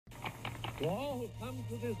To all who come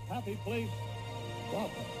to this happy place,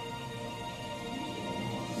 welcome.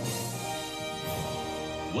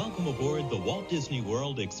 Welcome aboard the Walt Disney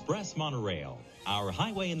World Express Monorail, our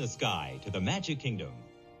highway in the sky to the Magic Kingdom.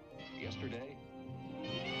 Yesterday,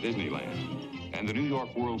 Disneyland and the New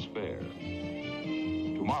York World's Fair.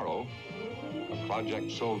 Tomorrow, a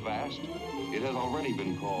project so vast, it has already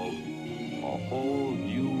been called a whole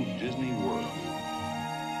new Disney World.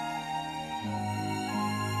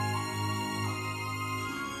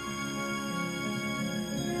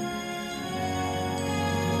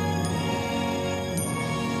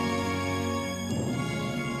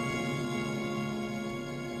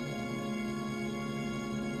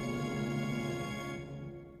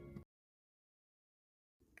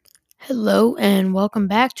 Hello, and welcome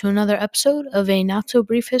back to another episode of A Not So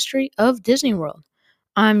Brief History of Disney World.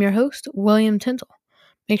 I'm your host, William Tintle.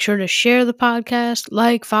 Make sure to share the podcast,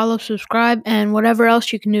 like, follow, subscribe, and whatever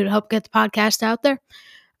else you can do to help get the podcast out there.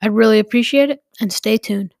 I'd really appreciate it, and stay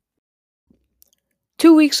tuned.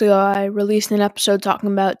 2 weeks ago, I released an episode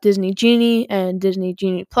talking about Disney Genie and Disney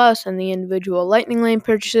Genie Plus and the individual Lightning Lane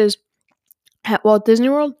purchases at Walt Disney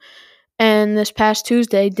World. And this past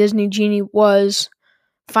Tuesday, Disney Genie was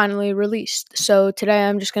finally released. So today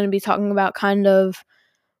I'm just going to be talking about kind of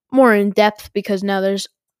more in depth because now there's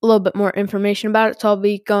a little bit more information about it. So I'll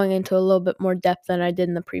be going into a little bit more depth than I did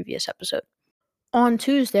in the previous episode. On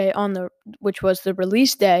Tuesday, which was the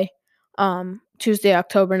release day, Tuesday,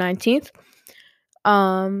 October 19th,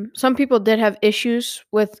 some people did have issues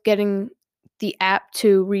with getting the app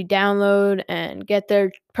to re-download and get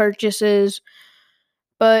their purchases,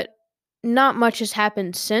 but not much has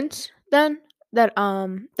happened since then that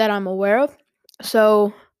I'm aware of.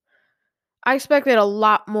 So I expected a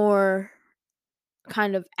lot more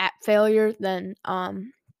kind of app failure than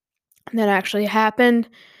actually happened.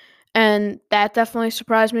 And that definitely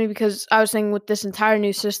surprised me because I was thinking with this entire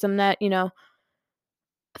new system that,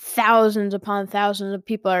 thousands upon thousands of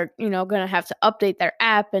people are, going to have to update their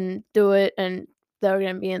app and do it, and they're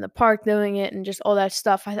going to be in the park doing it and just all that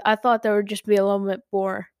stuff. I thought there would just be a little bit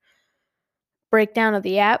more breakdown of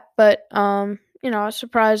the app, but I was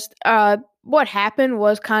surprised. What happened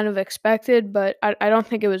was kind of expected, but I don't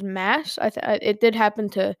think it was mass. It did happen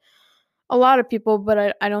to a lot of people,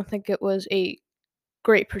 but I don't think it was a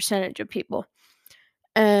great percentage of people.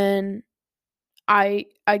 And I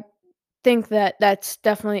think that that's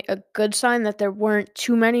definitely a good sign that there weren't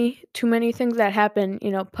too many things that happened,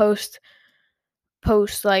 post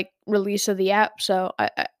like release of the app. So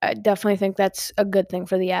I definitely think that's a good thing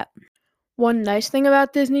for the app. One nice thing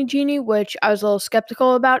about Disney Genie, which I was a little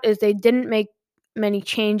skeptical about, is they didn't make many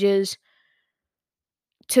changes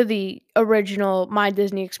to the original My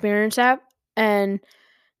Disney Experience app. And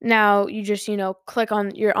now you just, you're on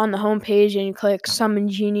the homepage and you click Summon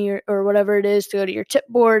Genie or whatever it is to go to your tip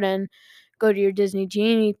board and go to your Disney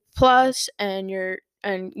Genie Plus, and you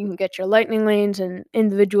can get your Lightning Lanes and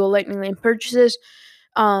individual Lightning Lane purchases.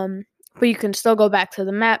 But you can still go back to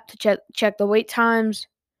the map to check the wait times,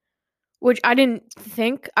 which I didn't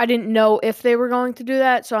know if they were going to do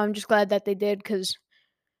that, so I'm just glad that they did because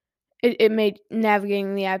it made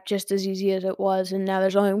navigating the app just as easy as it was, and now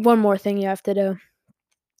there's only one more thing you have to do.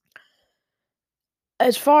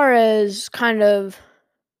 As far as kind of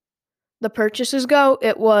the purchases go,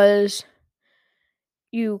 it was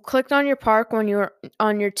you clicked on your park when you were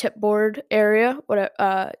on your tip board area,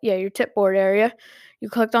 your tip board area. You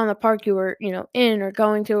clicked on the park you were, in or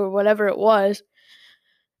going to or whatever it was,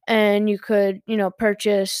 and you could,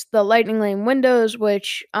 purchase the Lightning Lane windows,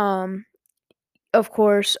 which, of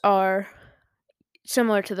course, are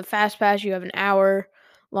similar to the Fast Pass. You have an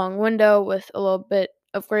hour-long window with a little bit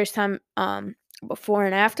of grace time before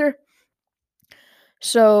and after.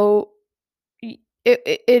 So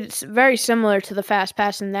it's very similar to the Fast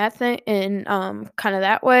Pass in that thing, in kind of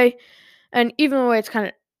that way, and even the way it's kind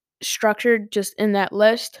of structured, just in that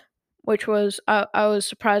list, which was I was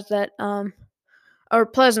surprised that or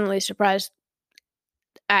pleasantly surprised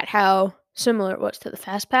at how similar it was to the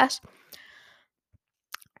Fast Pass.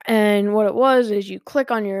 And what it was is you click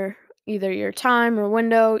on either your time or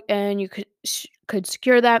window, and you could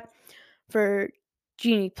secure that for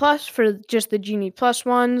Genie Plus, for just the Genie Plus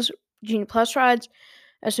Genie Plus rides.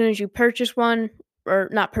 As soon as you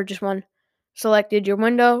selected your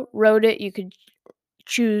window, wrote it, you could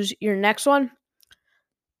choose your next one.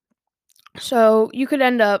 So you could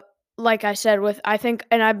end up, like I said,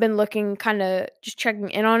 and I've been looking, kind of just checking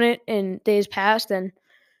in on it in days past and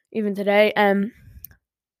even today, and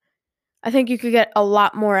I think you could get a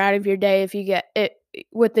lot more out of your day if you get it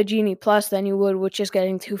with the Genie Plus than you would with just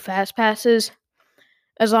getting 2 Fast Passes.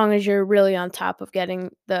 as long as you're really on top of getting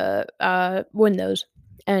the windows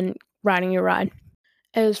and riding your ride.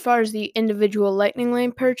 As far as the individual Lightning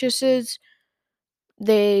Lane purchases,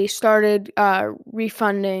 they started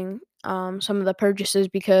refunding some of the purchases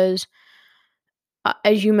because,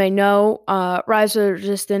 as you may know, Rise of the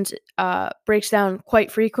Resistance breaks down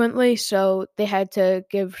quite frequently, so they had to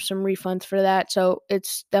give some refunds for that. So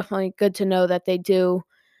it's definitely good to know that they do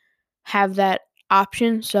have that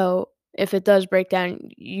option. So if it does break down,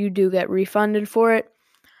 you do get refunded for it.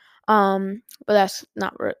 But that's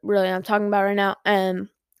not really what I'm talking about right now. And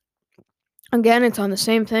again, it's on the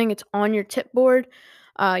same thing. It's on your tip board.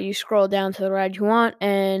 You scroll down to the ride you want,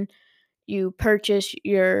 and you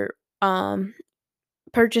um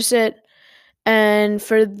purchase it. And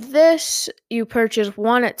for this, you purchase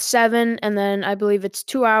one at 7, and then I believe it's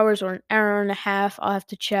 2 hours or an hour and a half. I'll have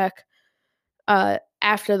to check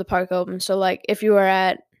after the park opens. So, like, if you are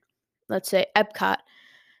at, let's say, Epcot,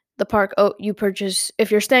 the park, you purchase,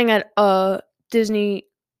 if you're staying at a Disney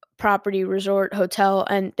property resort hotel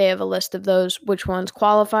and they have a list of those, which ones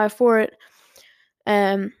qualify for it.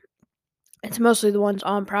 And it's mostly the ones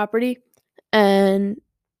on property. And,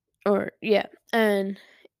 or, yeah. And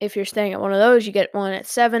if you're staying at one of those, you get one at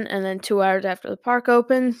 7 and then 2 hours after the park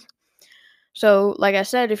opens. So, like I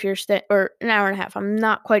said, if you're staying, or an hour and a half, I'm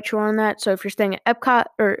not quite sure on that. So, if you're staying at Epcot,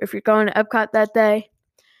 or if you're going to Epcot that day,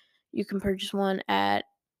 you can purchase one at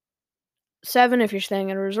 7 if you're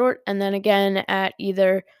staying at a resort, and then again at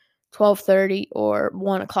either 12:30 or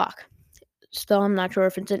 1 o'clock. Still, I'm not sure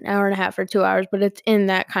if it's an hour and a half or 2 hours, but it's in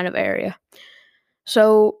that kind of area.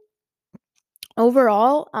 So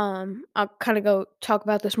overall, I'll kind of go talk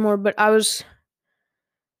about this more, but I was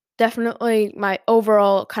definitely, my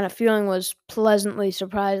overall kind of feeling was pleasantly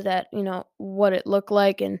surprised at, what it looked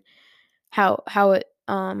like and how it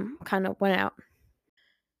kind of went out.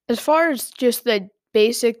 As far as just the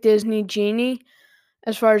basic Disney Genie,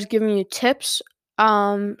 as far as giving you tips,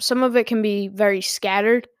 some of it can be very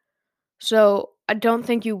scattered. So I don't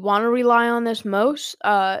think you want to rely on this most.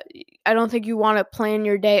 I don't think you want to plan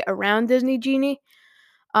your day around Disney Genie,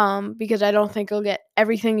 because I don't think you'll get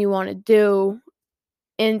everything you want to do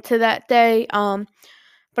into that day.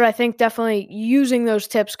 But I think definitely using those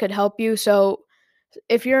tips could help you. So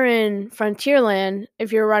if you're in Frontierland,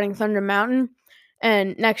 if you're riding Thunder Mountain,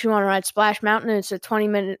 and next you want to ride Splash Mountain, and it's a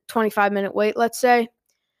 25-minute wait, let's say,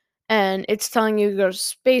 and it's telling you to go to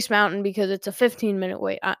Space Mountain because it's a 15-minute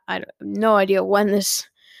wait. I have no idea when this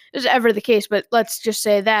is ever the case, but let's just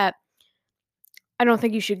say that. I don't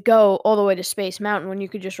think you should go all the way to Space Mountain when you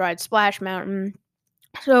could just ride Splash Mountain.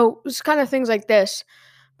 So it's kind of things like this.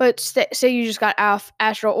 But say you just got off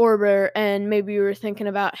Astro Orbiter and maybe you were thinking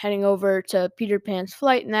about heading over to Peter Pan's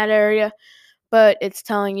Flight in that area, but it's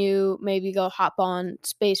telling you maybe go hop on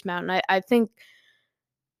Space Mountain. I think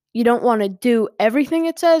you don't want to do everything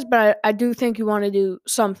it says, but I do think you want to do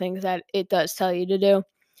some things that it does tell you to do.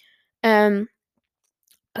 And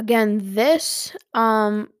again,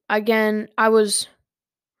 I was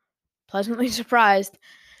pleasantly surprised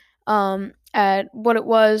at what it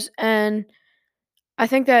was, and I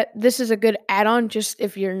think that this is a good add-on just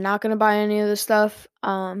if you're not going to buy any of the stuff.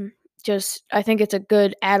 Just I think it's a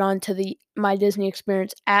good add-on to the My Disney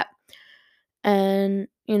Experience app, and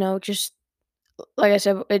just like I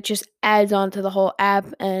said, it just adds on to the whole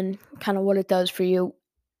app and kind of what it does for you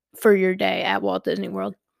for your day at Walt Disney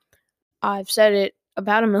World. I've said it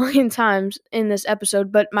about a million times in this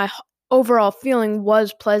episode, but my overall feeling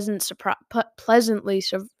was pleasantly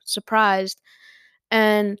surprised.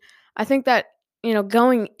 And I think that,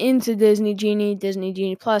 going into Disney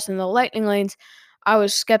Genie Plus, and the Lightning Lanes, I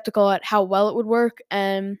was skeptical at how well it would work.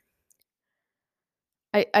 And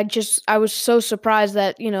I was so surprised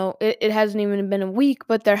that, it hasn't even been a week,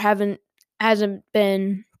 but hasn't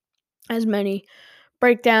been as many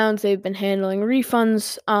breakdowns. They've been handling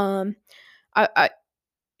refunds. I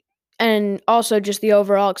and also just the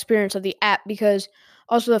overall experience of the app, because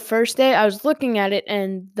also the first day I was looking at it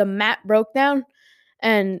and the map broke down,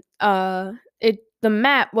 and the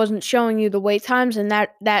map wasn't showing you the wait times, and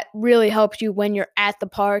that really helps you when you're at the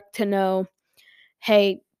park to know,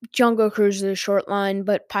 hey, Jungle Cruise is a short line,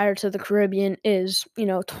 but Pirates of the Caribbean is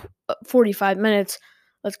 45 minutes.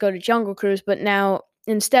 Let's go to Jungle Cruise. But now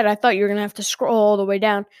instead, I thought you were gonna have to scroll all the way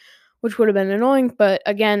down, which would have been annoying. But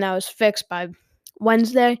again, that was fixed by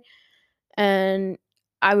Wednesday, and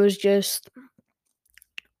I was just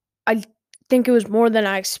I think it was more than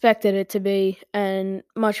I expected it to be, and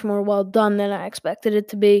much more well done than I expected it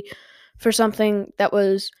to be for something that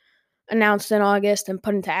was announced in August and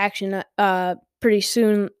put into action pretty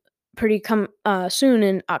soon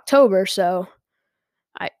in October. So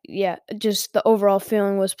just the overall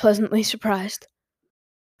feeling was pleasantly surprised.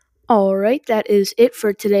 All right, that is it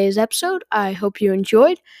for today's episode. I hope you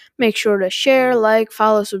enjoyed. Make sure to share, like,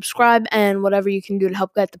 follow, subscribe, and whatever you can do to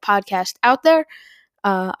help get the podcast out there.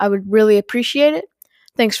 I would really appreciate it.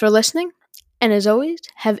 Thanks for listening. And as always,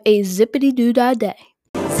 have a zippity-doo-dah day.